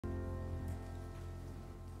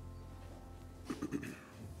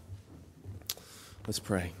Let's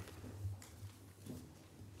pray.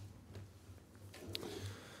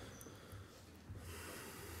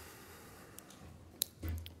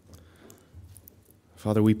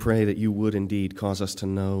 Father, we pray that you would indeed cause us to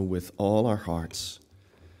know with all our hearts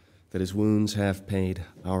that his wounds have paid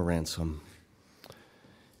our ransom.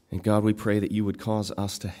 And God, we pray that you would cause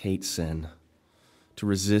us to hate sin, to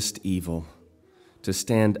resist evil, to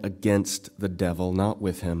stand against the devil, not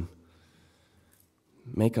with him.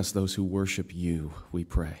 Make us those who worship you, we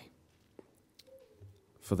pray.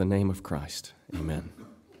 For the name of Christ, amen.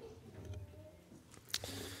 I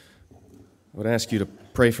would ask you to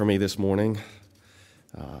pray for me this morning.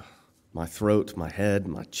 My throat, my head,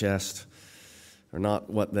 my chest are not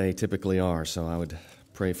what they typically are, so I would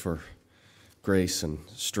pray for grace and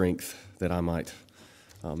strength that I might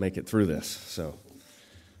make it through this. So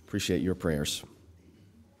appreciate your prayers.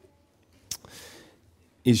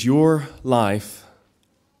 Is your life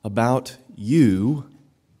about you,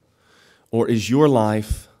 or is your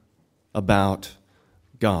life about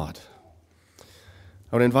God?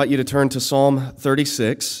 I would invite you to turn to Psalm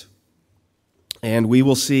 36, and we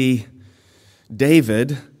will see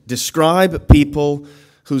David describe people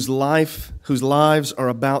whose lives are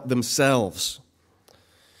about themselves.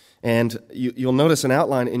 And you'll notice an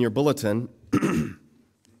outline in your bulletin,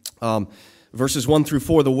 verses 1 through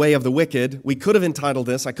 4, the way of the wicked. I could have entitled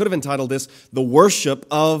this, the worship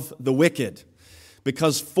of the wicked.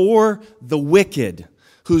 Because for the wicked,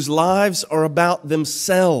 whose lives are about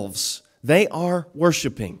themselves, they are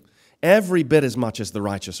worshiping every bit as much as the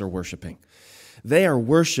righteous are worshiping. They are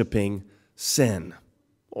worshiping sin,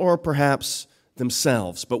 or perhaps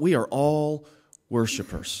themselves, but we are all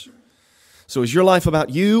worshipers. So is your life about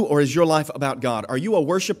you, or is your life about God? Are you a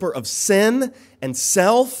worshiper of sin and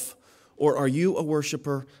self, or are you a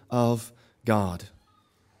worshiper of God?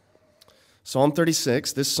 Psalm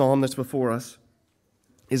 36, this psalm that's before us,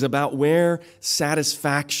 is about where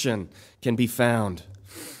satisfaction can be found.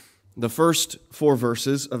 The first 4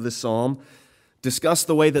 verses of this psalm discuss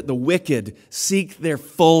the way that the wicked seek their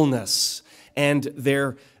fullness and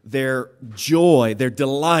their joy, their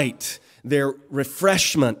delight, their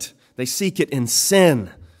refreshment. They seek it in sin.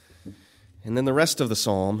 And then the rest of the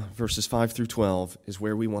psalm, verses 5 through 12, is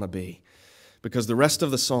where we want to be. Because the rest of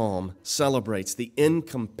the psalm celebrates the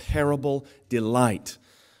incomparable delight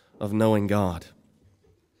of knowing God.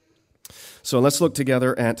 So let's look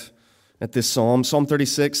together at this psalm. Psalm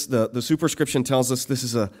 36, the superscription tells us this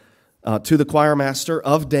is to the choir master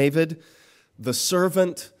of David, the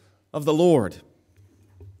servant of the Lord.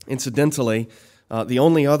 Incidentally, the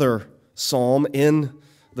only other psalm in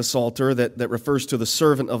the Psalter that refers to the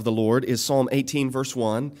servant of the Lord is Psalm 18, verse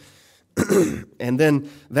 1. And then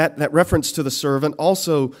that reference to the servant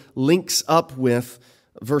also links up with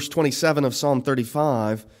verse 27 of Psalm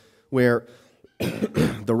 35, where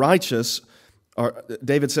the righteous,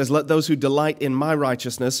 David says, "Let those who delight in my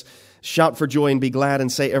righteousness shout for joy and be glad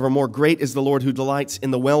and say evermore, great is the Lord who delights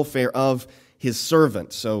in the welfare of his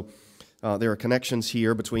servant." So there are connections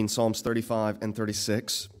here between Psalms 35 and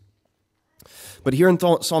 36. But here in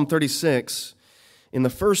Psalm 36, in the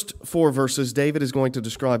first 4 verses, David is going to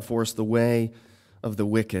describe for us the way of the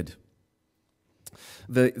wicked.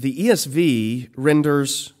 The ESV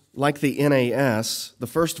renders, like the NAS, the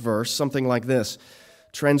first verse, something like this: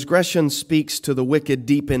 "Transgression speaks to the wicked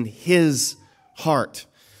deep in his heart."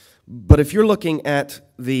 But if you're looking at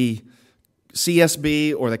the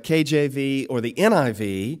CSB or the KJV or the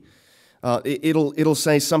NIV, it'll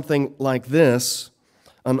say something like this: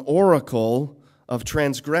 "An oracle of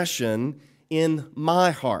transgression in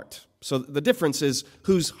my heart." So the difference is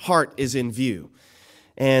whose heart is in view.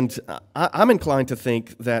 And I'm inclined to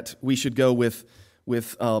think that we should go with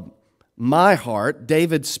my heart,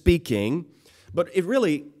 David speaking, but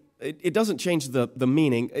it doesn't change the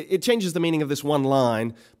meaning. It changes the meaning of this one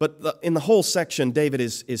line, but in the whole section, David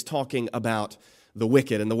is talking about the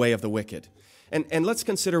wicked and the way of the wicked. And let's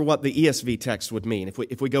consider what the ESV text would mean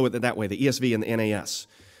if we go with it that way, the ESV and the NAS.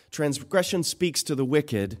 Transgression speaks to the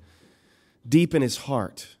wicked deep in his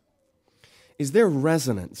heart. Is there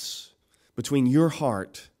resonance between your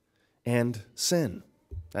heart and sin?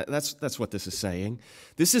 That's what this is saying.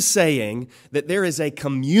 This is saying that there is a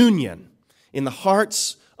communion in the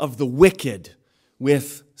hearts of the wicked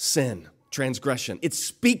with sin, transgression. It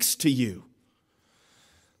speaks to you.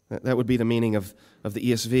 That would be the meaning of the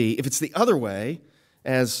ESV. If it's the other way,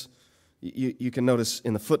 as you can notice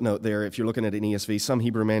in the footnote there, if you're looking at an ESV, some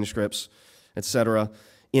Hebrew manuscripts, etc.,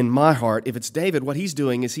 in my heart, if it's David, what he's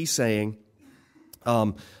doing is he's saying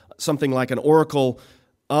something like an oracle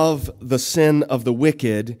of the sin of the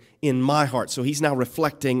wicked in my heart. So he's now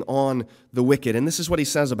reflecting on the wicked. And this is what he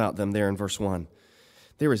says about them there in verse 1.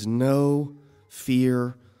 There is no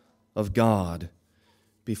fear of God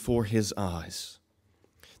before His eyes.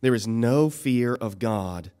 There is no fear of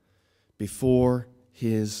God before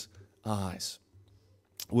His eyes.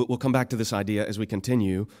 We'll come back to this idea as we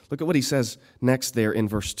continue. Look at what he says next there in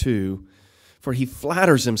verse 2. For he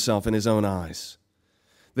flatters himself in his own eyes,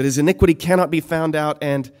 that his iniquity cannot be found out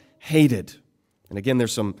and hated. And again,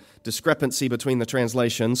 there's some discrepancy between the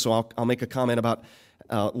translations, so I'll make a comment about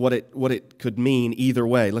what it could mean either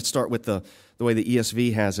way. Let's start with the way the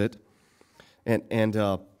ESV has it, and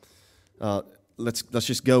let's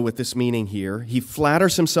just go with this meaning here. He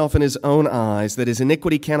flatters himself in his own eyes that his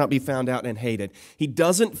iniquity cannot be found out and hated. He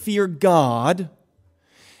doesn't fear God,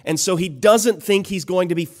 and so he doesn't think he's going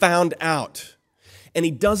to be found out, and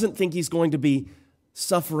he doesn't think he's going to be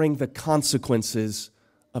suffering the consequences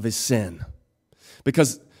of his sin.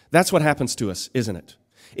 Because that's what happens to us, isn't it?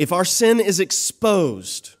 If our sin is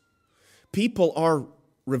exposed, people are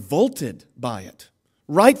revolted by it.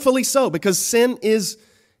 Rightfully so, because sin is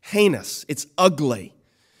heinous. It's ugly.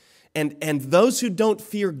 And those who don't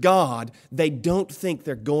fear God, they don't think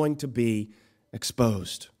they're going to be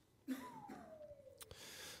exposed.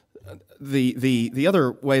 The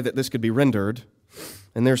other way that this could be rendered,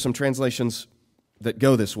 and there are some translations that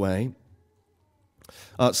go this way,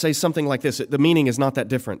 say something like this. The meaning is not that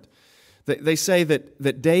different. They say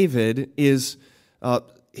that David is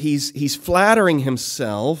he's flattering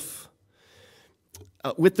himself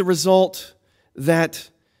with the result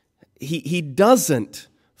that he doesn't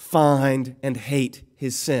find and hate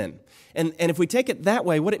his sin. And if we take it that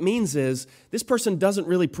way, what it means is this person doesn't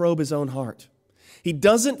really probe his own heart. He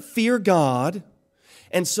doesn't fear God,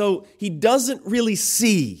 and so he doesn't really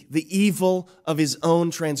see the evil of his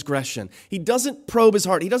own transgression. He doesn't probe his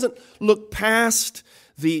heart. He doesn't look past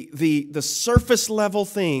the surface level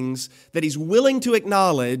things that he's willing to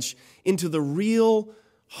acknowledge into the real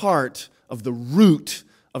heart of the root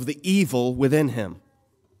of the evil within him.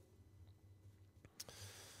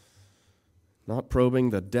 Not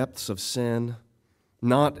probing the depths of sin,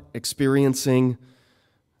 not experiencing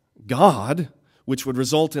God, which would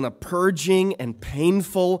result in a purging and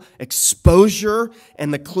painful exposure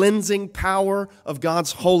and the cleansing power of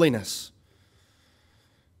God's holiness.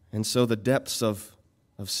 And so the depths of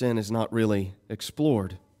sin is not really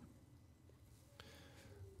explored.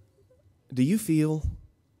 Do you feel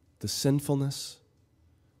the sinfulness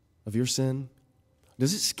of your sin?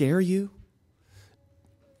 Does it scare you?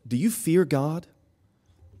 Do you fear God?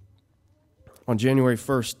 On January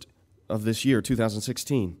 1st of this year,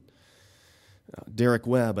 2016, Derek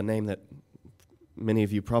Webb, a name that many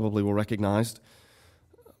of you probably will recognize,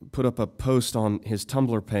 put up a post on his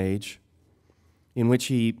Tumblr page in which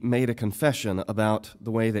he made a confession about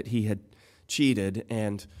the way that he had cheated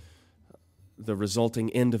and the resulting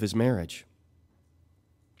end of his marriage.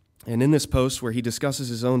 And in this post where he discusses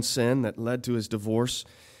his own sin that led to his divorce,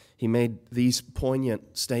 he made these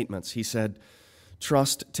poignant statements. He said,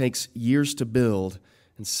 "Trust takes years to build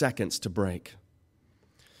and seconds to break."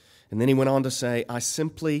 And then he went on to say, "I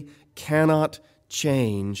simply cannot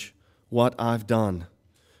change what I've done,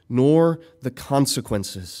 nor the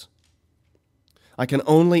consequences. I can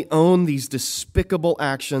only own these despicable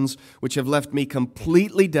actions which have left me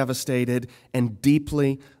completely devastated and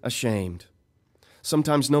deeply ashamed.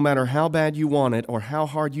 Sometimes no matter how bad you want it or how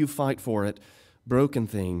hard you fight for it, broken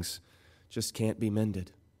things just can't be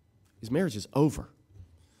mended." His marriage is over.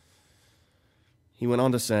 He went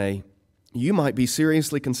on to say, "You might be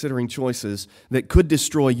seriously considering choices that could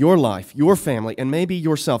destroy your life, your family, and maybe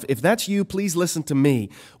yourself. If that's you, please listen to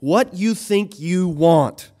me. What you think you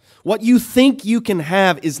want, what you think you can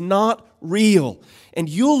have is not real, and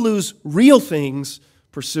you'll lose real things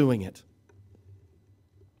pursuing it."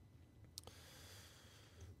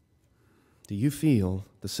 Do you feel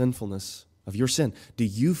the sinfulness of your sin? Do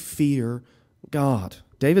you fear God?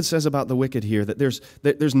 David says about the wicked here that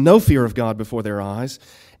there's no fear of God before their eyes,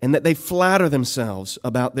 and that they flatter themselves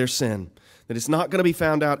about their sin, that it's not going to be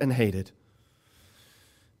found out and hated.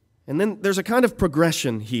 And then there's a kind of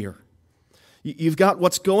progression here. You've got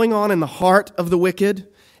what's going on in the heart of the wicked,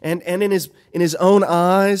 and in his own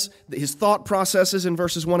eyes, his thought processes in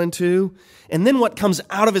verses 1 and 2, and then what comes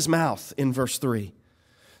out of his mouth in verse 3.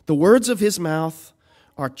 The words of his mouth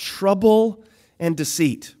are trouble and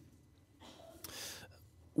deceit.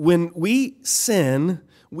 When we sin,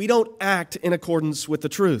 we don't act in accordance with the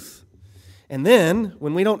truth. And then,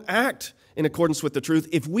 when we don't act in accordance with the truth,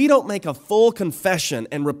 if we don't make a full confession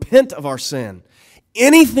and repent of our sin,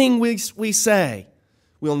 anything we say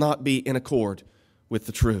will not be in accord with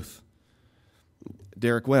the truth.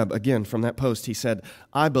 Derek Webb, again, from that post, he said,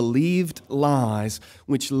 "I believed lies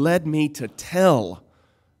which led me to tell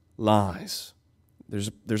lies.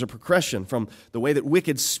 There's a progression from the way that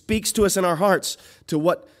wicked speaks to us in our hearts to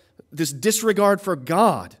what this disregard for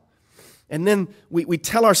God. And then we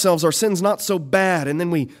tell ourselves our sin's not so bad, and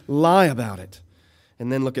then we lie about it. And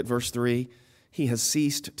then look at verse 3. He has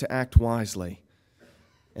ceased to act wisely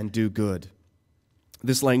and do good.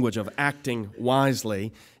 This language of acting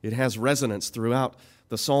wisely, it has resonance throughout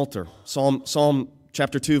the Psalter. Psalm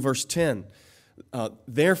chapter 2, verse 10.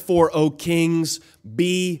 Therefore, O kings,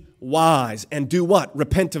 be wise and do what?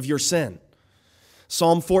 Repent of your sin.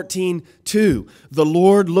 Psalm 14:2. The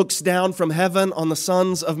Lord looks down from heaven on the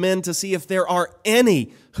sons of men to see if there are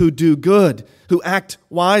any who do good, who act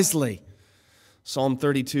wisely. Psalm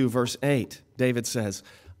 32, verse 8. David says,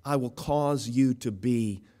 I will cause you to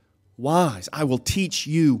be wise. I will teach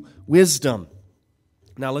you wisdom.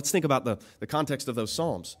 Now let's think about the context of those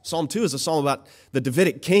Psalms. Psalm 2 is a psalm about the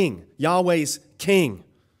Davidic king, Yahweh's king.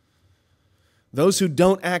 Those who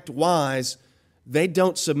don't act wise, they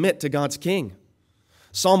don't submit to God's king.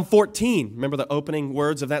 Psalm 14, remember the opening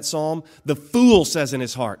words of that psalm? The fool says in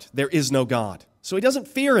his heart, there is no God. So he doesn't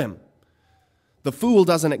fear him. The fool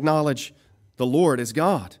doesn't acknowledge the Lord as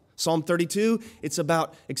God. Psalm 32, it's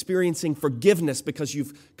about experiencing forgiveness because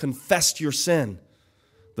you've confessed your sin.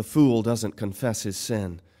 The fool doesn't confess his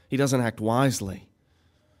sin. He doesn't act wisely.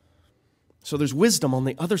 So there's wisdom on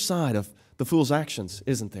the other side of the fool's actions,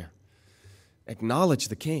 isn't there? Acknowledge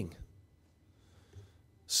the king.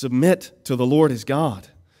 Submit to the Lord as God.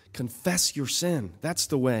 Confess your sin. That's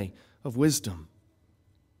the way of wisdom.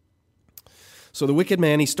 So the wicked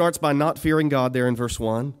man, he starts by not fearing God there in verse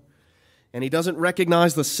 1. And he doesn't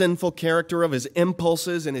recognize the sinful character of his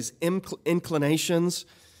impulses and his inclinations.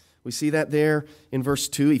 We see that there in verse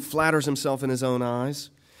 2. He flatters himself in his own eyes.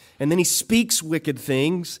 And then he speaks wicked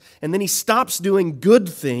things. And then he stops doing good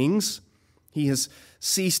things. He has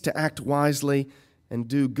ceased to act wisely and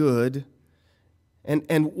do good.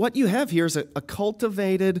 And what you have here is a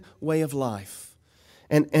cultivated way of life.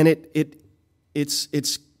 And it's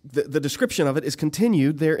the description of it is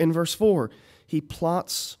continued there in verse 4. He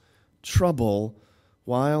plots trouble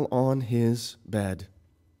while on his bed.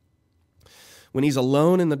 When he's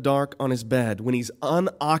alone in the dark on his bed, when he's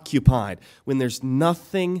unoccupied, when there's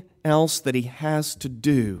nothing else that he has to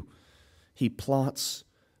do, he plots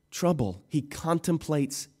trouble. He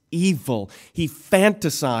contemplates evil. He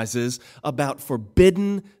fantasizes about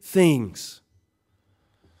forbidden things.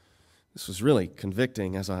 This was really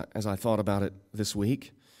convicting as I thought about it this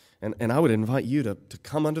week. And I would invite you to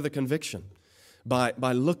come under the conviction by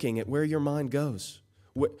looking at where your mind goes.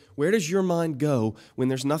 Where does your mind go when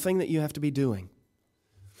there's nothing that you have to be doing?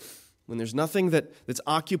 When there's nothing that's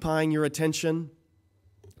occupying your attention,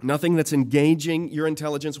 nothing that's engaging your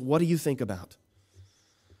intelligence, what do you think about?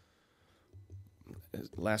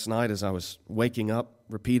 Last night as I was waking up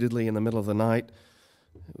repeatedly in the middle of the night,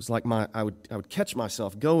 it was like I would catch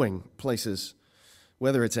myself going places,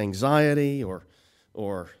 whether it's anxiety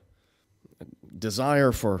or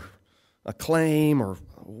desire for acclaim or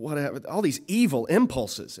whatever, all these evil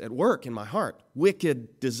impulses at work in my heart,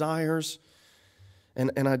 wicked desires.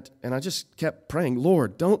 And I just kept praying,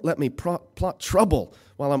 Lord, don't let me plot trouble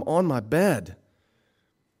while I'm on my bed.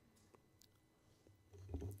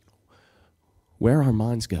 Where our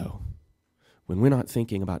minds go when we're not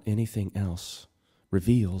thinking about anything else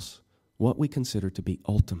reveals what we consider to be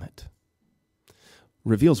ultimate,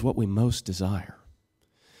 reveals what we most desire.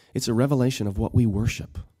 It's a revelation of what we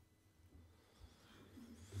worship.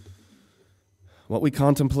 What we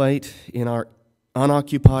contemplate in our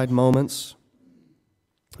unoccupied moments,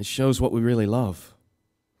 it shows what we really love.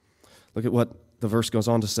 Look at what the verse goes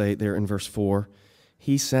on to say there in verse 4.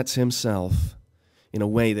 He sets himself in a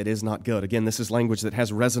way that is not good. Again, this is language that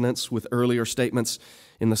has resonance with earlier statements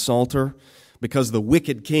in the Psalter, because the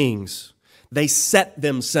wicked kings, they set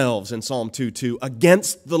themselves in Psalm 2:2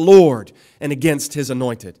 against the Lord and against his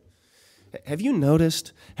anointed. Have you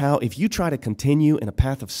noticed how if you try to continue in a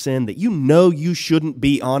path of sin that you know you shouldn't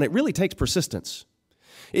be on, it really takes persistence.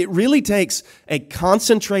 It really takes a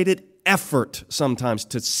concentrated effort sometimes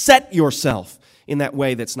to set yourself in that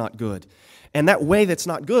way that's not good. And that way that's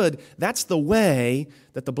not good, that's the way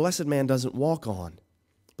that the blessed man doesn't walk on.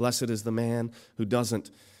 Blessed is the man who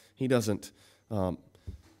doesn't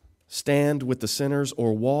stand with the sinners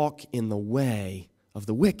or walk in the way of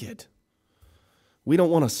the wicked. We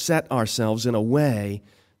don't want to set ourselves in a way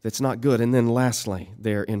that's not good. And then lastly,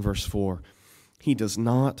 there in verse 4, he does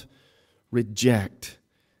not reject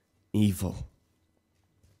evil.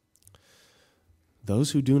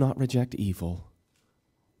 Those who do not reject evil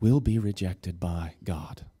will be rejected by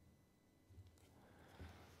God.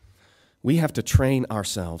 We have to train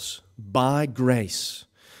ourselves by grace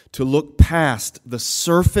to look past the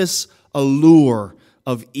surface allure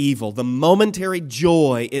of evil, the momentary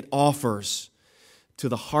joy it offers, to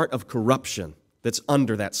the heart of corruption that's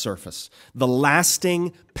under that surface, the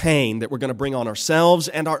lasting pain that we're going to bring on ourselves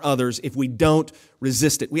and our others if we don't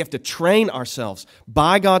resist it. We have to train ourselves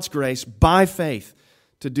by God's grace, by faith,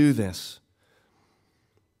 to do this.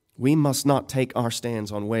 We must not take our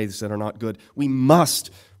stands on ways that are not good. We must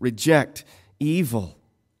reject evil.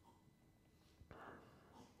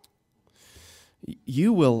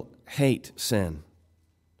 You will hate sin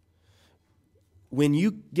when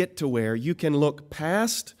you get to where you can look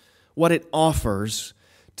past what it offers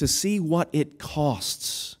to see what it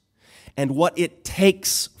costs and what it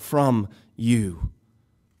takes from you.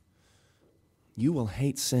 You will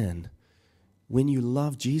hate sin when you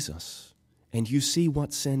love Jesus and you see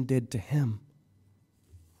what sin did to him.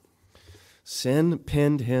 Sin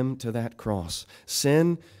pinned him to that cross.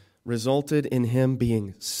 Sin resulted in him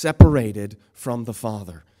being separated from the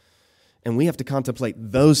Father. And we have to contemplate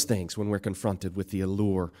those things when we're confronted with the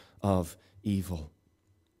allure of evil.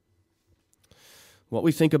 What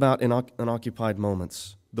we think about in unoccupied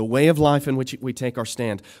moments, the way of life in which we take our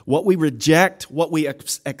stand, what we reject, what we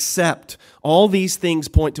accept, all these things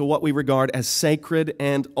point to what we regard as sacred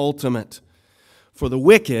and ultimate. For the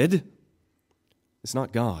wicked, it's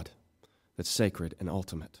not God that's sacred and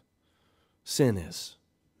ultimate. Sin is.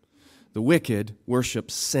 The wicked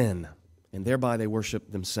worship sin, and thereby they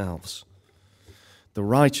worship themselves. The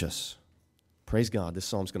righteous, praise God, this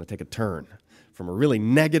psalm's going to take a turn from a really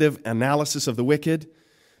negative analysis of the wicked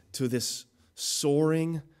to this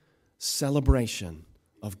soaring celebration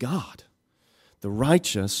of God. The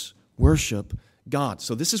righteous worship God.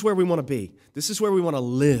 So this is where we want to be. This is where we want to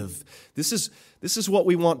live. This is what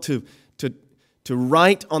we want to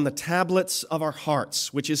write on the tablets of our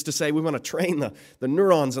hearts, which is to say we want to train the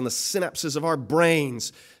neurons and the synapses of our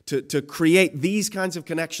brains to create these kinds of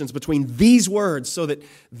connections between these words so that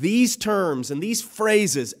these terms and these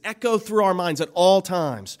phrases echo through our minds at all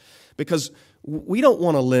times. Because we don't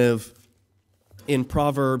want to live in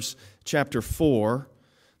Proverbs chapter 4.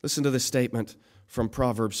 Listen to this statement from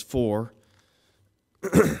Proverbs 4.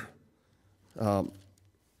 It's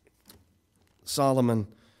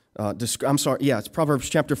Proverbs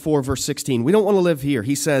chapter 4, verse 16. We don't want to live here.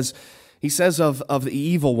 He says of the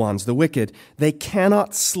evil ones, the wicked, they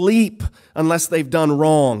cannot sleep unless they've done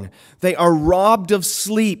wrong. They are robbed of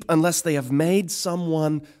sleep unless they have made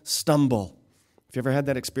someone stumble. Have you ever had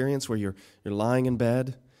that experience where you're lying in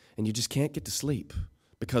bed and you just can't get to sleep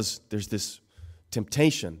because there's this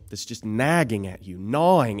temptation that's just nagging at you,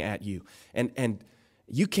 gnawing at you, and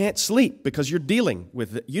you can't sleep because you're dealing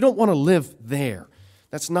with it. You don't want to live there.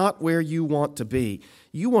 That's not where you want to be.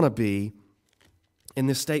 You want to be in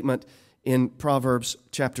this statement in Proverbs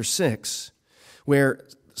chapter 6, where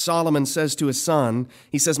Solomon says to his son,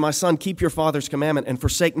 he says, "My son, keep your father's commandment and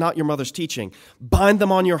forsake not your mother's teaching. Bind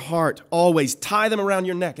them on your heart always. Tie them around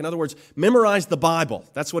your neck." In other words, memorize the Bible.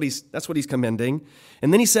 That's what he's commending.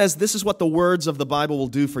 And then he says, this is what the words of the Bible will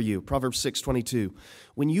do for you. Proverbs 6:22.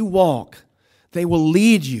 When you walk, they will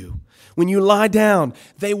lead you. When you lie down,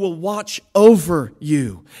 they will watch over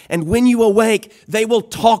you. And when you awake, they will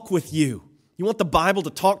talk with you. You want the Bible to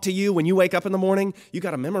talk to you when you wake up in the morning? You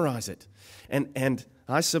got to memorize it. And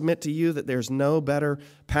I submit to you that there's no better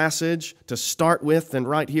passage to start with than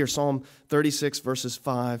right here, Psalm 36, verses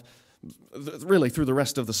 5, really through the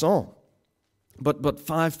rest of the psalm. But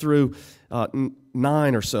 5 through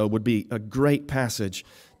 9 or so would be a great passage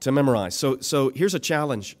to memorize. So here's a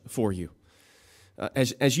challenge for you.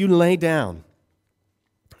 As you lay down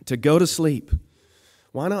to go to sleep,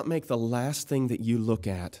 why not make the last thing that you look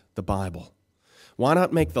at the Bible? Why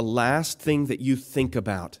not make the last thing that you think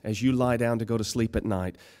about as you lie down to go to sleep at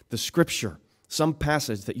night the Scripture, some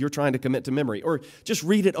passage that you're trying to commit to memory, or just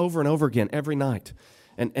read it over and over again every night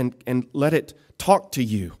and let it talk to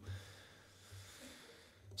you.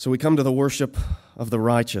 So we come to the worship of the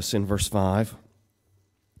righteous in verse 5.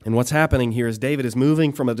 And what's happening here is David is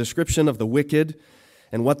moving from a description of the wicked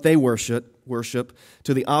and what they worship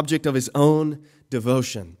to the object of his own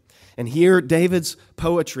devotion. And here David's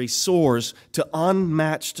poetry soars to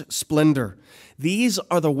unmatched splendor. These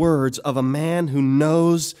are the words of a man who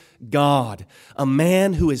knows God, a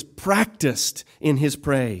man who is practiced in his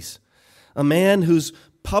praise, a man whose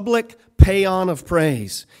public paean of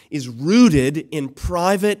praise is rooted in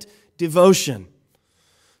private devotion.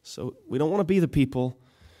 So we don't want to be the people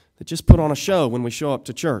that just put on a show when we show up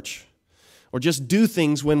to church, or just do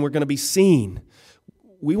things when we're going to be seen.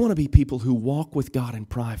 We want to be people who walk with God in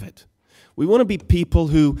private. We want to be people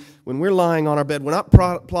who, when we're lying on our bed, we're not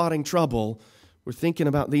plotting trouble, we're thinking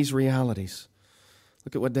about these realities.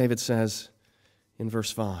 Look at what David says in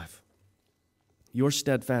verse 5. Your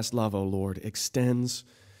steadfast love, O Lord, extends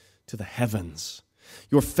to the heavens.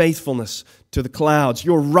 Your faithfulness to the clouds.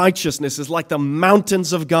 Your righteousness is like the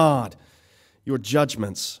mountains of God. Your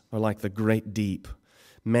judgments are like the great deep.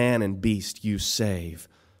 Man and beast you save,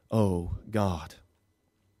 O God.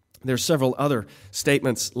 There's several other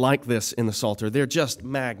statements like this in the Psalter. They're just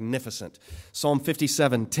magnificent. Psalm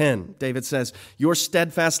 57:10, David says, your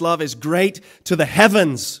steadfast love is great to the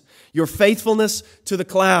heavens, your faithfulness to the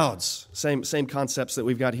clouds. Same concepts that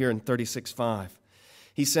we've got here in 36:5.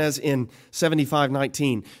 He says in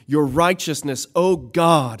 75:19, your righteousness, O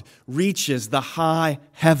God, reaches the high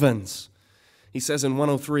heavens. He says in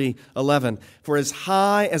 103:11, for as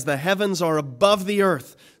high as the heavens are above the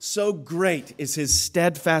earth, so great is his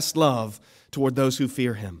steadfast love toward those who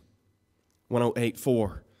fear him.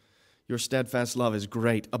 108:4, your steadfast love is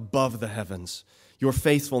great above the heavens. Your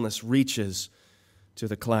faithfulness reaches to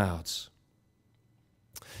the clouds.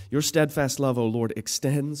 Your steadfast love, O Lord,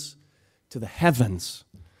 extends to the heavens.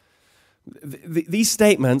 These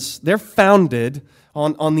statements, they're founded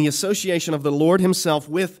on the association of the Lord himself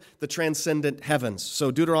with the transcendent heavens. So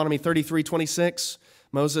Deuteronomy 33:26,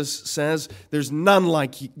 Moses says, there's none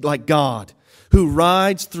like God who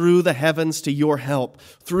rides through the heavens to your help,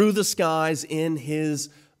 through the skies in his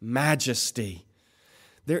majesty.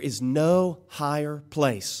 There is no higher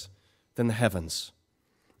place than the heavens.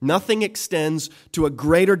 Nothing extends to a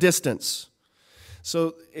greater distance.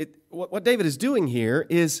 So what David is doing here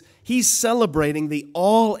is he's celebrating the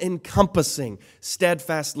all-encompassing,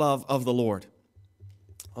 steadfast love of the Lord.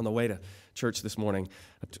 On the way to church this morning,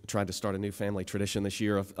 I tried to start a new family tradition this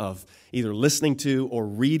year of either listening to or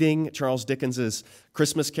reading Charles Dickens's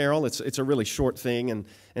Christmas Carol. It's a really short thing,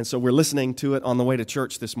 and so we're listening to it on the way to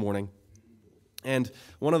church this morning. And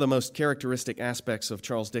one of the most characteristic aspects of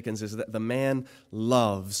Charles Dickens is that the man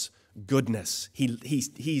loves goodness.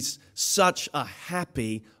 He's such a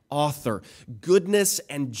happy author. Goodness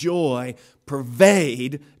and joy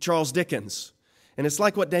pervade Charles Dickens. And it's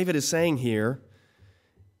like what David is saying here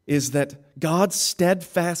is that God's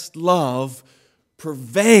steadfast love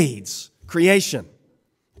pervades creation.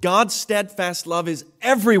 God's steadfast love is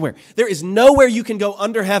everywhere. There is nowhere you can go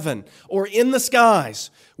under heaven or in the skies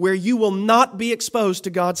where you will not be exposed to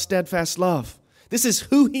God's steadfast love. This is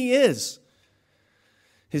who He is.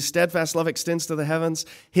 His steadfast love extends to the heavens.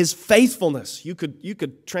 His faithfulness, you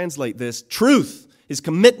could translate this, truth, His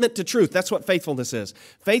commitment to truth. That's what faithfulness is.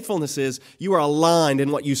 Faithfulness is you are aligned in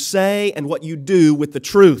what you say and what you do with the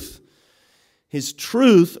truth. His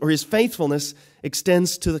truth or His faithfulness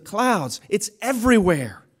extends to the clouds. It's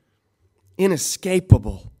everywhere,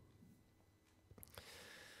 inescapable.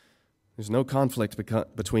 There's no conflict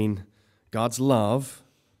between God's love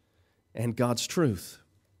and God's truth.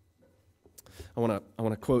 I want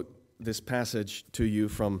to quote this passage to you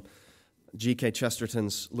from G.K.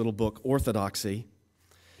 Chesterton's little book, Orthodoxy.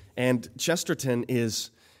 And Chesterton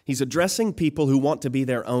he's addressing people who want to be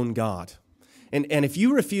their own God. And if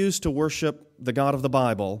you refuse to worship the God of the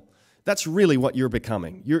Bible, that's really what you're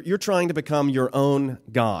becoming. You're trying to become your own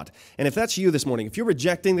God. And if that's you this morning, if you're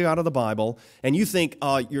rejecting the God of the Bible and you think,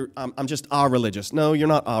 I'm just religious. No, you're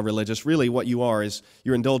not religious. Really what you are is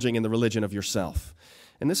you're indulging in the religion of yourself.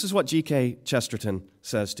 And this is what G.K. Chesterton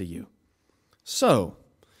says to you. So,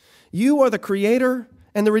 you are the creator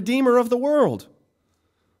and the redeemer of the world.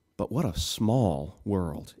 But what a small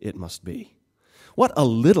world it must be. What a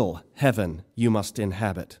little heaven you must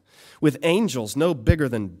inhabit, with angels no bigger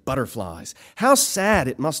than butterflies. How sad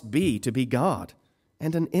it must be to be God,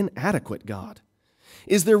 and an inadequate God.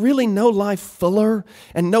 Is there really no life fuller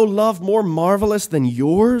and no love more marvelous than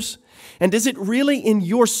yours? And is it really in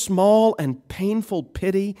your small and painful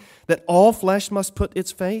pity that all flesh must put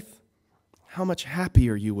its faith? How much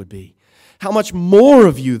happier you would be. How much more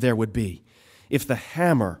of you there would be if the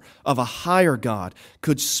hammer of a higher God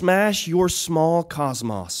could smash your small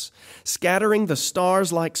cosmos, scattering the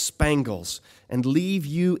stars like spangles, and leave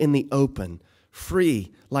you in the open,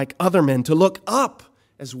 free like other men to look up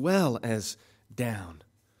as well as down.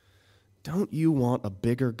 Don't you want a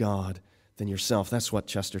bigger God than yourself? That's what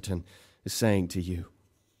Chesterton is saying to you.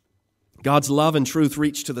 God's love and truth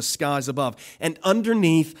reach to the skies above, and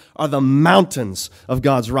underneath are the mountains of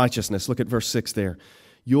God's righteousness. Look at verse 6 there.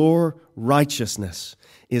 Your righteousness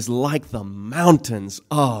is like the mountains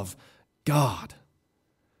of God.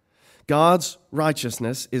 God's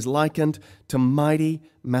righteousness is likened to mighty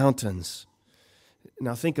mountains.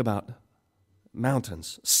 Now think about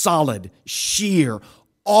mountains. Solid, sheer,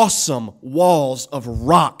 awesome walls of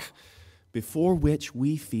rock before which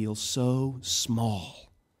we feel so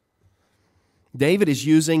small. David is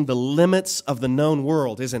using the limits of the known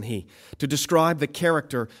world, isn't he, to describe the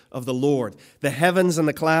character of the Lord. The heavens and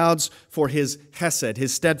the clouds for his hesed,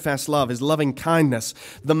 his steadfast love, his loving kindness.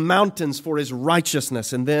 The mountains for his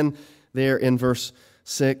righteousness. And then there in verse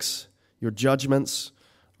 6, your judgments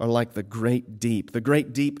are like the great deep. The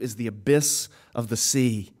great deep is the abyss of the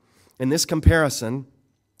sea. And this comparison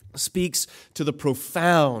speaks to the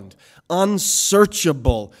profound,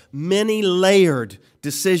 unsearchable, many-layered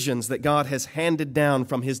decisions that God has handed down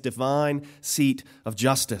from his divine seat of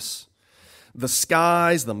justice. The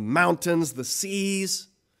skies, the mountains, the seas,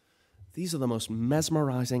 these are the most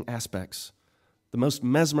mesmerizing aspects, the most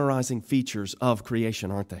mesmerizing features of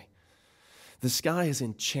creation, aren't they? The sky is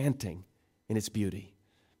enchanting in its beauty.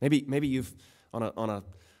 Maybe you've, on a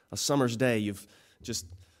summer's day, you've just,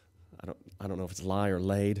 I don't know if it's lie or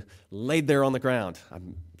laid there on the ground.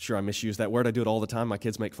 I'm sure I misuse that word. I do it all the time. My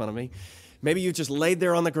kids make fun of me. Maybe you just laid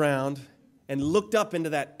there on the ground and looked up into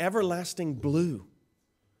that everlasting blue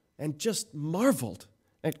and just marveled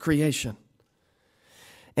at creation.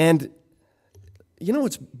 And you know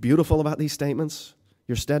what's beautiful about these statements?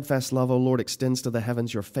 Your steadfast love, O Lord, extends to the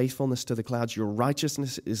heavens, your faithfulness to the clouds, your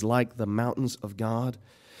righteousness is like the mountains of God.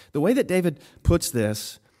 The way that David puts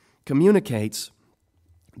this communicates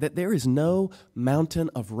that there is no mountain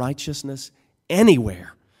of righteousness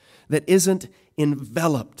anywhere that isn't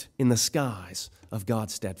enveloped in the skies of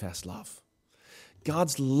God's steadfast love.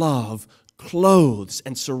 God's love clothes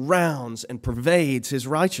and surrounds and pervades his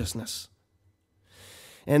righteousness.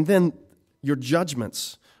 And then your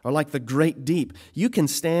judgments are like the great deep. You can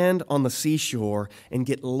stand on the seashore and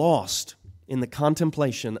get lost in the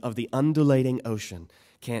contemplation of the undulating ocean,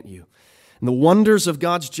 can't you? And the wonders of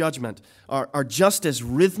God's judgment are just as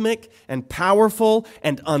rhythmic and powerful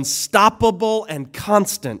and unstoppable and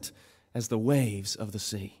constant as the waves of the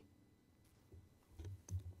sea.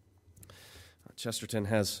 Chesterton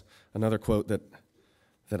has another quote that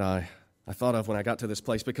I thought of when I got to this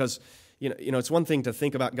place, because you know it's one thing to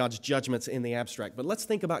think about God's judgments in the abstract, but let's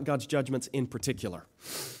think about God's judgments in particular.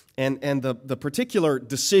 And the particular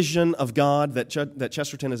decision of God that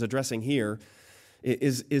Chesterton is addressing here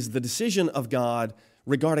is the decision of God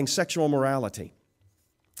regarding sexual morality.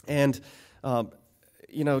 And,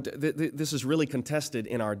 this is really contested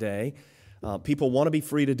in our day. People want to be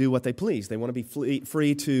free to do what they please. They want to be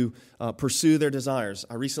free to pursue their desires.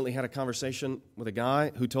 I recently had a conversation with a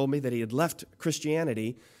guy who told me that he had left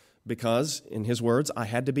Christianity because, in his words, I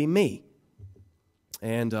had to be me.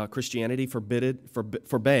 And Christianity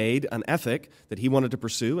forbade an ethic that he wanted to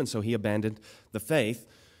pursue, and so he abandoned the faith.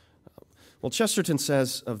 Well, Chesterton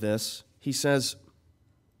says of this, he says,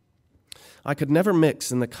 I could never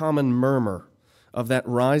mix in the common murmur of that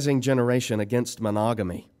rising generation against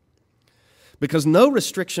monogamy, because no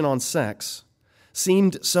restriction on sex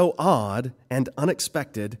seemed so odd and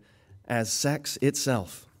unexpected as sex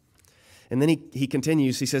itself. And then he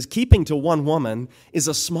continues, he says, keeping to one woman is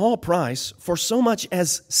a small price for so much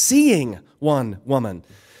as seeing one woman.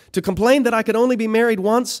 To complain that I could only be married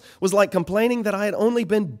once was like complaining that I had only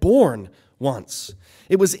been born once.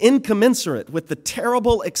 It was incommensurate with the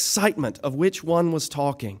terrible excitement of which one was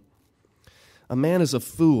talking. A man is a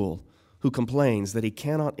fool who complains that he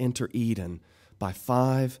cannot enter Eden by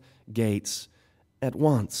 5 gates at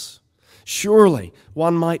once. Surely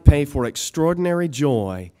one might pay for extraordinary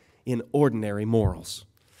joy in ordinary morals.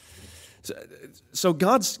 So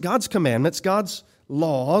God's commandments, God's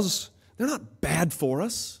laws, they're not bad for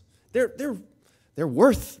us. They're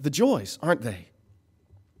worth the joys, aren't they?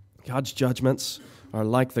 God's judgments are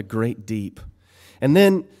like the great deep. And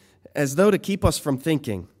then, as though to keep us from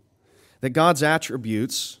thinking that God's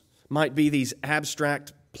attributes might be these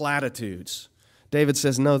abstract platitudes, David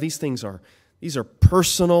says, no, these are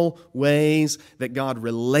personal ways that God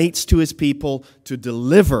relates to his people to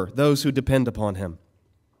deliver those who depend upon him.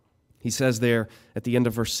 He says there at the end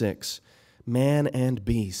of verse 6, man and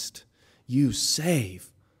beast, you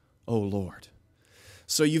save, O Lord.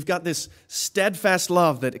 So you've got this steadfast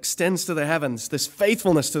love that extends to the heavens, this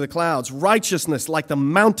faithfulness to the clouds, righteousness like the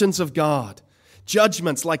mountains of God,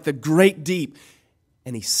 judgments like the great deep,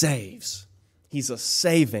 and he saves. He's a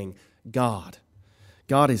saving God.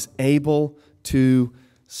 God is able to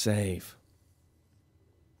save.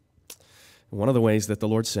 One of the ways that the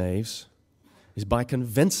Lord saves is by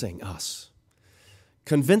convincing us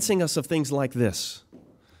of things like this: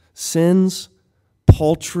 sin's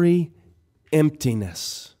paltry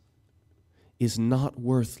emptiness is not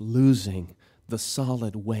worth losing the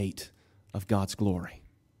solid weight of God's glory.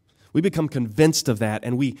 We become convinced of that,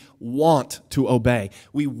 and we want to obey.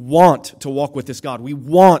 We want to walk with this God. We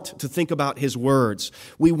want to think about his words.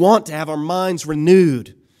 We want to have our minds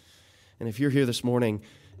renewed. And if you're here this morning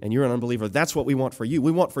and you're an unbeliever, that's what we want for you.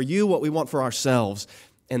 We want for you what we want for ourselves,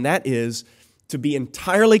 and that is to be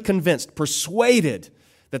entirely convinced, persuaded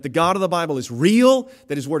that the God of the Bible is real,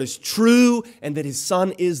 that His Word is true, and that His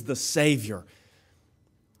Son is the Savior.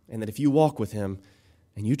 And that if you walk with Him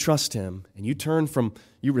and you trust Him and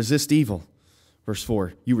you resist evil, verse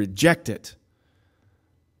 4, you reject it,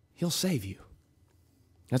 He'll save you.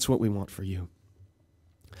 That's what we want for you.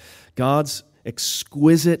 God's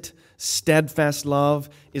exquisite, steadfast love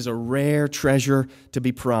is a rare treasure to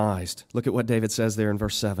be prized. Look at what David says there in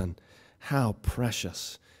verse 7. How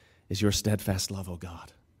precious is your steadfast love, O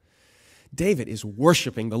God. David is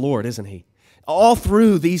worshiping the Lord, isn't he? All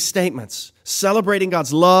through these statements, celebrating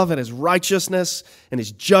God's love and His righteousness and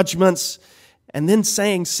His judgments, and then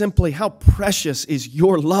saying simply, how precious is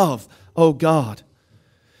your love, O God.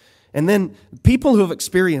 And then people who have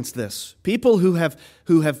experienced this, people who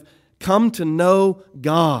have come to know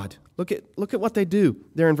God, look at what they do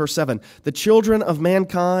there in verse 7. The children of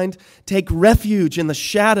mankind take refuge in the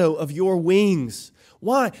shadow of your wings.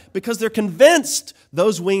 Why? Because they're convinced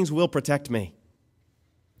those wings will protect me.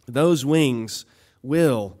 Those wings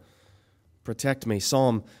will protect me.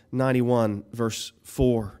 Psalm 91, verse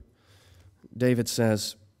 4. David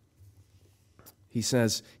says,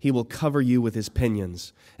 He will cover you with His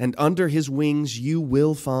pinions, and under His wings you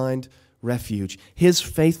will find refuge. His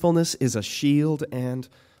faithfulness is a shield and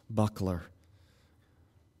buckler.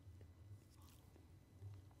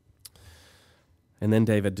 And then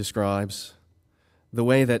David describes the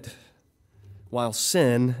way that while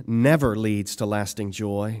sin never leads to lasting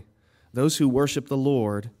joy, those who worship the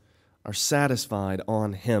Lord are satisfied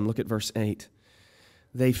on Him. Look at verse 8.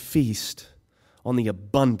 They feast on the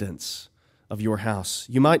abundance of your house.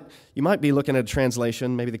 You might be looking at a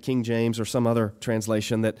translation, maybe the King James or some other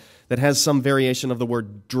translation that has some variation of the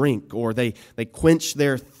word drink, or they quench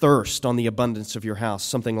their thirst on the abundance of your house,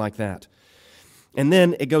 something like that. And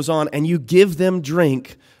then it goes on, and you give them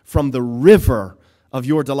drink from the river of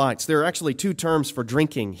your delights. There are actually two terms for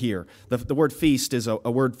drinking here. The word feast is a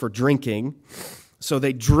word for drinking. So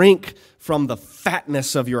they drink from the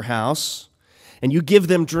fatness of your house, and you give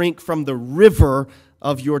them drink from the river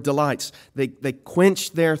of your delights. They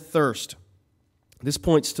quench their thirst. This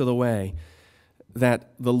points to the way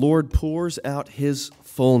that the Lord pours out His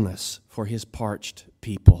fullness for His parched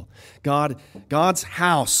people. God's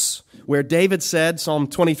house, where David said, Psalm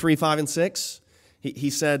 23, 5 and 6, he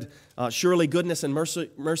said, surely goodness and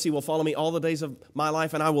mercy will follow me all the days of my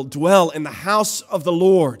life, and I will dwell in the house of the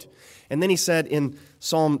Lord. And then he said in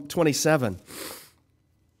Psalm 27,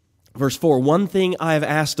 verse 4, one thing I have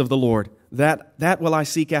asked of the Lord, that will I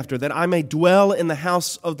seek after, that I may dwell in the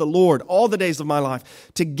house of the Lord all the days of my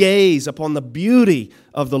life, to gaze upon the beauty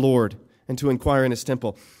of the Lord and to inquire in His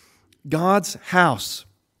temple. God's house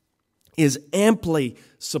is amply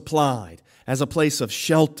supplied as a place of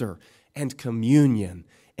shelter and communion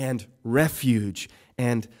and refuge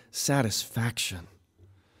and satisfaction.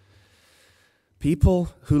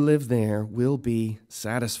 People who live there will be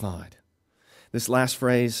satisfied. This last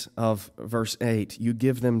phrase of verse 8, you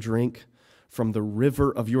give them drink from the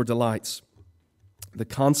river of your delights. The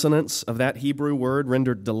consonants of that Hebrew word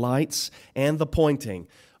rendered delights and the pointing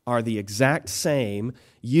are the exact same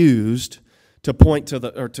used to point to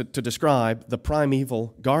to describe the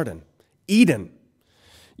primeval garden, Eden.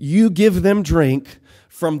 You give them drink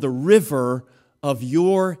from the river of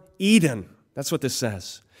your Eden. That's what this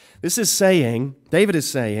says. This is saying, David is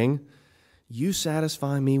saying, you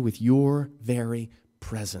satisfy me with your very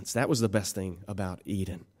presence. That was the best thing about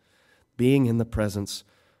Eden, being in the presence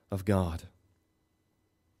of God.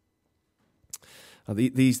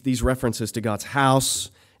 These references to God's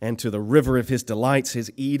house and to the river of His delights,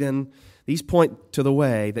 His Eden, these point to the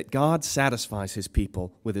way that God satisfies His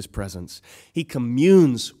people with His presence. He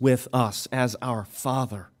communes with us as our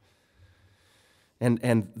Father.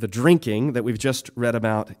 And the drinking that we've just read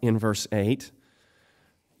about in verse 8,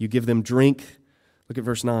 you give them drink. Look at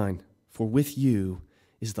verse 9. For with you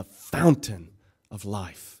is the fountain of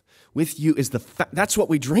life. With you is that's what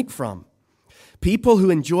we drink from. People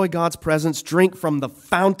who enjoy God's presence drink from the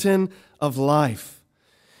fountain of life.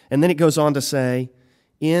 And then it goes on to say,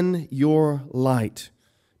 in your light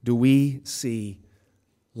do we see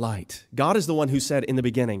light. God is the one who said in the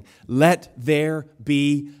beginning, let there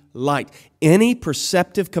be light. Any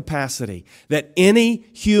perceptive capacity that any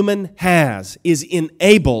human has is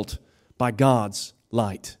enabled by God's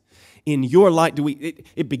light. In your light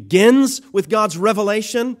it begins with God's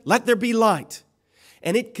revelation, let there be light.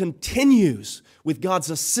 And it continues with God's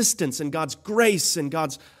assistance and God's grace and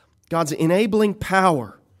God's enabling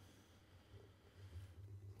power.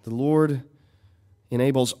 The Lord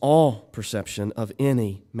enables all perception of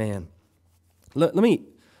any man. Let me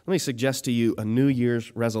suggest to you a New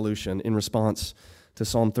Year's resolution in response to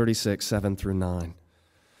Psalm 36, 7 through 9.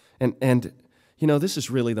 And you know, this is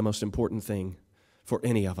really the most important thing for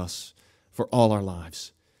any of us, for all our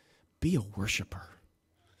lives. Be a worshiper.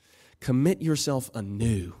 Commit yourself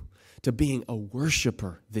anew to being a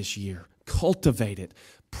worshiper this year. Cultivate it.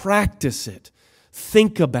 Practice it.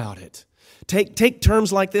 Think about it. Take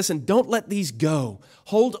terms like this and don't let these go.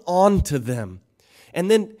 Hold on to them. And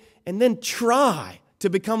then try to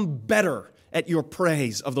become better at your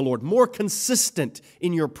praise of the Lord, more consistent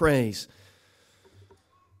in your praise,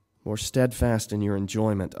 more steadfast in your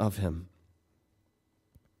enjoyment of Him.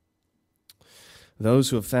 Those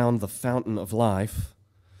who have found the fountain of life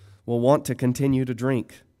will want to continue to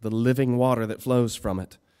drink the living water that flows from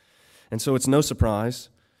it. And so it's no surprise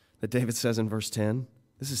that David says in verse 10,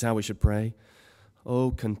 this is how we should pray.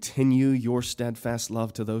 Oh, continue your steadfast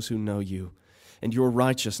love to those who know you, and your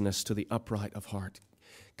righteousness to the upright of heart.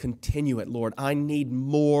 Continue it, Lord. I need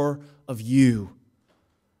more of you.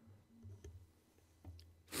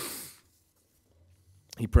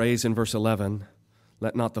 He prays in verse 11,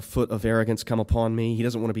 let not the foot of arrogance come upon me. He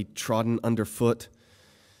doesn't want to be trodden underfoot,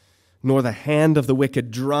 nor the hand of the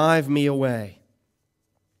wicked drive me away.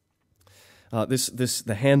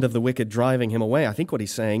 The hand of the wicked driving him away, I think what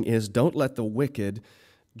he's saying is, don't let the wicked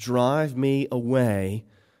drive me away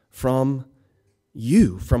from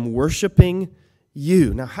you, from worshiping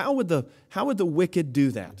you. Now, how would the wicked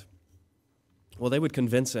do that? Well, they would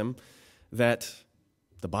convince him that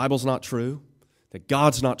the Bible's not true, that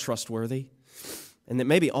God's not trustworthy, and that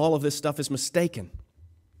maybe all of this stuff is mistaken.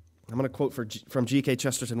 I'm going to quote from G.K.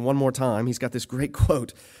 Chesterton one more time. He's got this great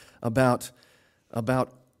quote about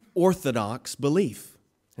orthodox belief.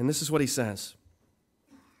 And this is what he says.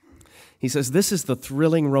 He says, this is the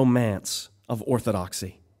thrilling romance of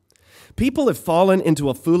orthodoxy. People have fallen into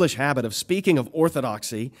a foolish habit of speaking of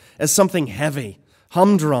orthodoxy as something heavy,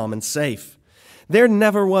 humdrum, and safe. There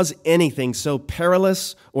never was anything so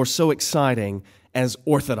perilous or so exciting as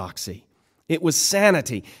orthodoxy. It was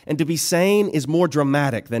sanity, and to be sane is more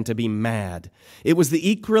dramatic than to be mad. It was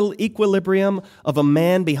the equilibrium of a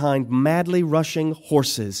man behind madly rushing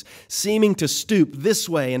horses, seeming to stoop this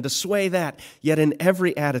way and to sway that, yet in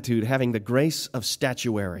every attitude having the grace of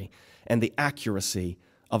statuary and the accuracy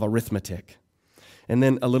of arithmetic. And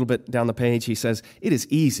then a little bit down the page, he says, it is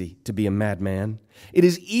easy to be a madman. It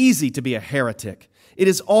is easy to be a heretic. It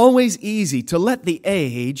is always easy to let the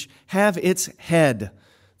age have its head.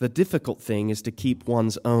 The difficult thing is to keep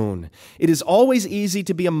one's own. It is always easy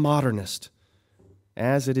to be a modernist,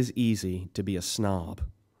 as it is easy to be a snob.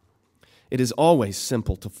 It is always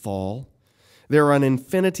simple to fall. There are an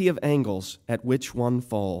infinity of angles at which one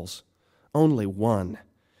falls, only one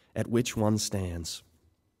at which one stands.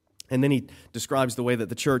 And then he describes the way that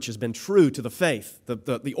the church has been true to the faith,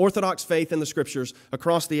 the orthodox faith in the Scriptures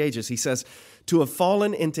across the ages. He says, to have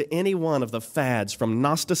fallen into any one of the fads from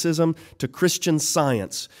Gnosticism to Christian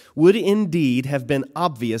Science would indeed have been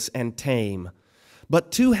obvious and tame. But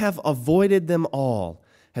to have avoided them all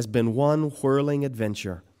has been one whirling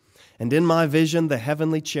adventure. And in my vision, the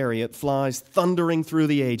heavenly chariot flies thundering through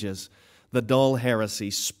the ages, the dull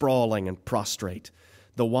heresy sprawling and prostrate,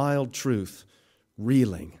 the wild truth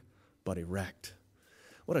reeling but erect.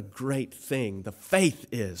 What a great thing the faith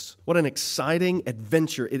is. What an exciting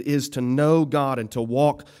adventure it is to know God and to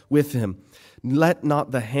walk with Him. Let not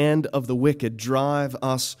the hand of the wicked drive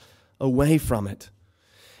us away from it.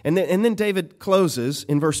 And then David closes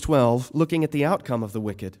in verse 12, looking at the outcome of the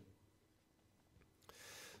wicked.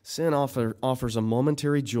 Sin offers a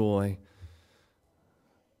momentary joy,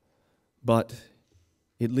 but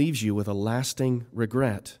it leaves you with a lasting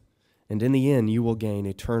regret. And in the end, you will gain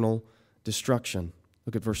eternal destruction.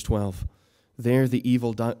 Look at verse 12. There the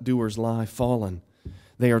evil doers lie fallen.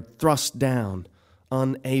 They are thrust down,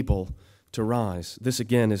 unable to rise. This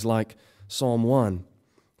again is like Psalm 1,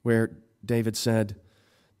 where David said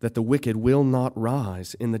that the wicked will not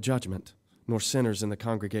rise in the judgment, nor sinners in the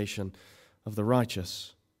congregation of the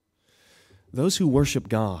righteous. Those who worship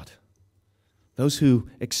God, those who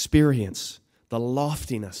experience the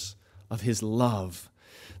loftiness of His love,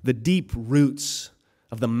 the deep roots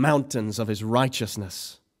of the mountains of His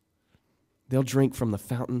righteousness, they'll drink from the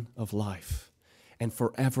fountain of life and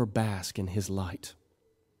forever bask in His light.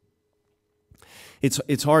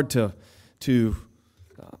 It's hard to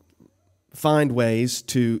find ways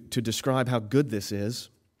to describe how good this is,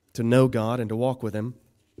 to know God and to walk with Him.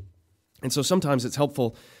 And so sometimes it's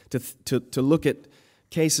helpful to look at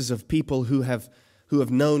cases of people who have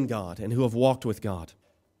known God and who have walked with God.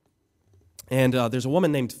 And there's a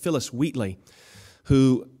woman named Phyllis Wheatley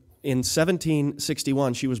who in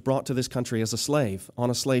 1761, she was brought to this country as a slave on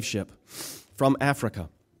a slave ship from Africa.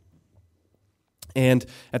 And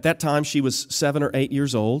at that time, she was 7 or 8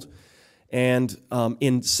 years old. And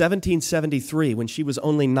in 1773, when she was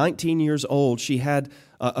only 19 years old, she had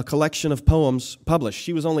a collection of poems published.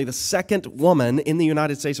 She was only the second woman in the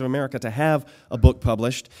United States of America to have a book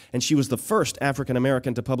published, and she was the first African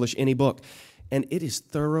American to publish any book. And it is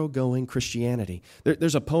thoroughgoing Christianity.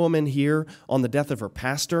 There's a poem in here on the death of her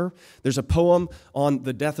pastor. There's a poem on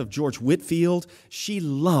the death of George Whitefield. She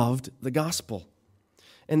loved the gospel.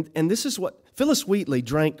 And this is what Phyllis Wheatley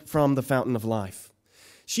drank from the fountain of life.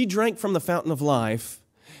 She drank from the fountain of life,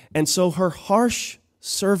 and so her harsh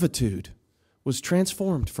servitude was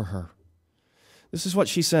transformed for her. This is what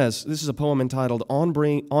she says. This is a poem entitled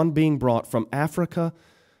On Being Brought from Africa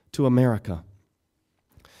to America.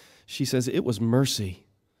 She says, "It was mercy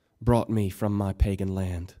brought me from my pagan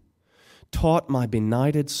land, taught my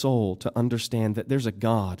benighted soul to understand that there's a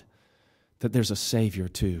God, that there's a Savior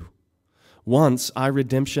too. Once I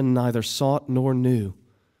redemption neither sought nor knew.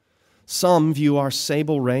 Some view our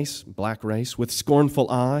sable race, black race, with scornful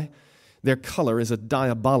eye. Their color is a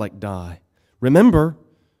diabolic dye. Remember,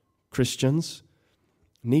 Christians,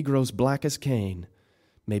 Negroes black as Cain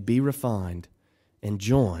may be refined and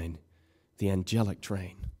join the angelic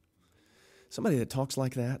train." Somebody that talks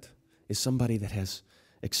like that is somebody that has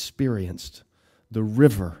experienced the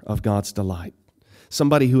river of God's delight.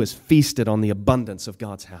 Somebody who has feasted on the abundance of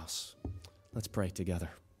God's house. Let's pray together.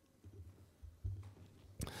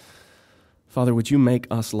 Father, would you make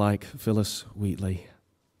us like Phyllis Wheatley?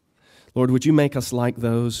 Lord, would you make us like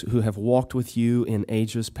those who have walked with you in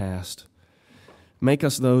ages past? Make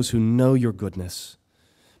us those who know your goodness.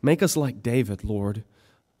 Make us like David, Lord,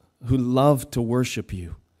 who loved to worship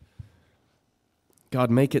you.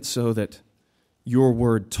 God, make it so that your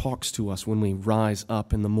word talks to us when we rise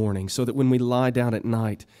up in the morning, so that when we lie down at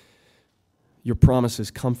night, your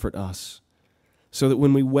promises comfort us, so that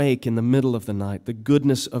when we wake in the middle of the night, the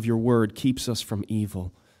goodness of your word keeps us from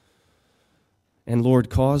evil. And Lord,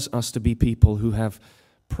 cause us to be people who have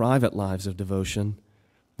private lives of devotion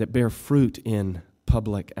that bear fruit in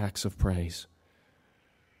public acts of praise.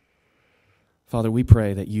 Father, we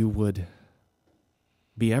pray that you would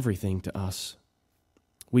be everything to us.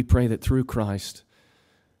 We pray that through Christ,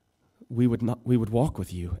 we would walk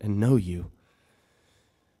with you and know you.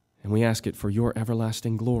 And we ask it for your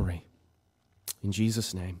everlasting glory. In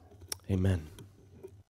Jesus' name, amen.